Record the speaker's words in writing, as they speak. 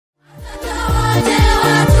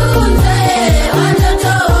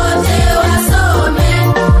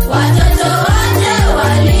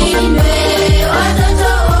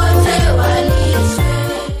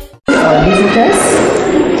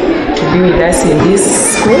us in this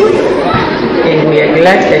school, and we are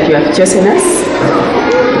glad that you have chosen us.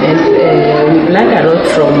 And we've learned a lot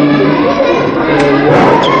from your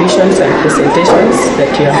contributions and presentations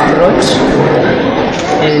that you have brought.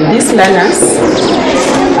 And these learners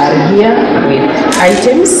are here with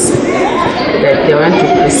items that they want to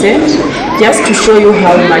present, just to show you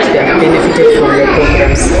how much they have benefited from the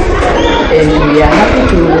programs. And we are happy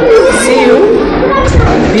to see you, to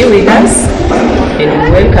be with us, and we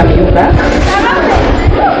welcome you back.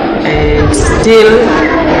 And still,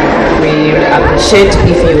 we appreciate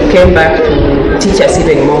if you came back to teach us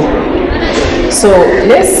even more. So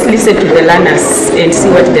let's listen to the learners and see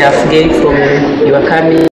what they have gained from your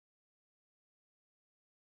coming.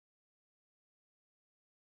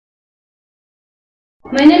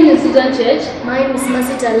 My name is Susan Church. My name is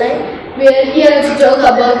Masita Lai. We are here to talk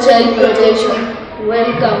about child protection.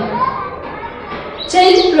 Welcome.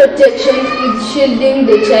 Child protection is shielding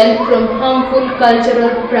the child from harmful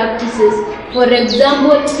cultural practices. For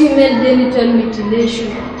example, female genital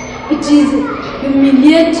mutilation. It is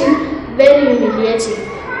humiliating, very humiliating.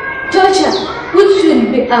 Torture, which should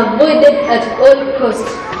be avoided at all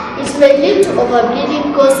costs. It may lead to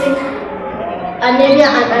overbleeding, causing anemia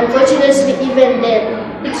and unfortunately even death.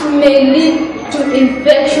 It may lead to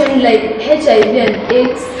infection like HIV and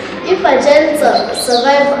AIDS. If a child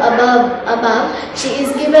survives above, she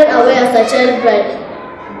is given away as a child bride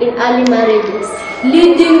in early marriages,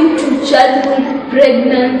 leading to childhood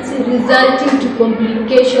pregnancy, resulting to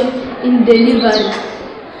complication in delivery,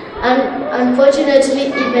 and unfortunately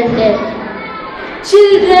even death.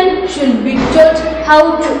 Children should be taught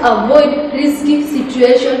how to avoid risky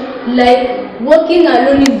situations like walking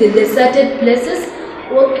alone in the deserted places,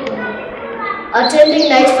 attending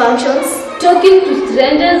night functions, talking to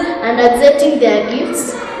strangers and accepting their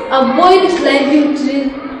gifts, avoid climbing trees,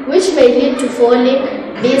 which may lead to falling,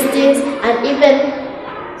 bee stings and even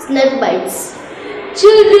snake bites.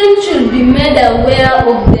 Children should be made aware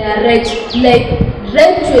of their rights, like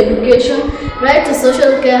right to education, right to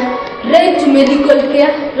social care, right to medical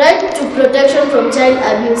care, right to protection from child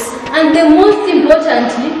abuse. And the most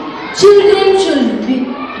importantly, children should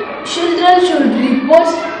report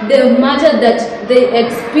the matter that they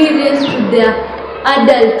experience to their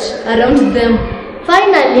adults around them.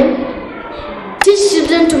 Finally, teach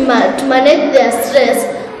children to manage their stress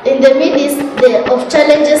in the midst of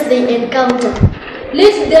challenges they encounter.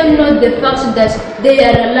 Let them know the fact that they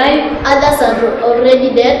are alive, others are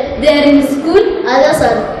already dead, they are in school, others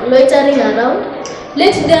are loitering around.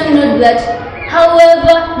 Let them know that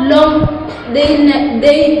however long the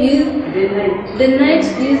night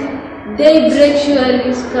is, daybreak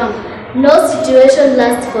surely come. No situation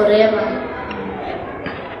lasts forever.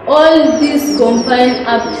 All this combined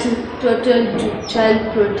up to total to child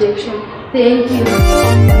protection. Thank you.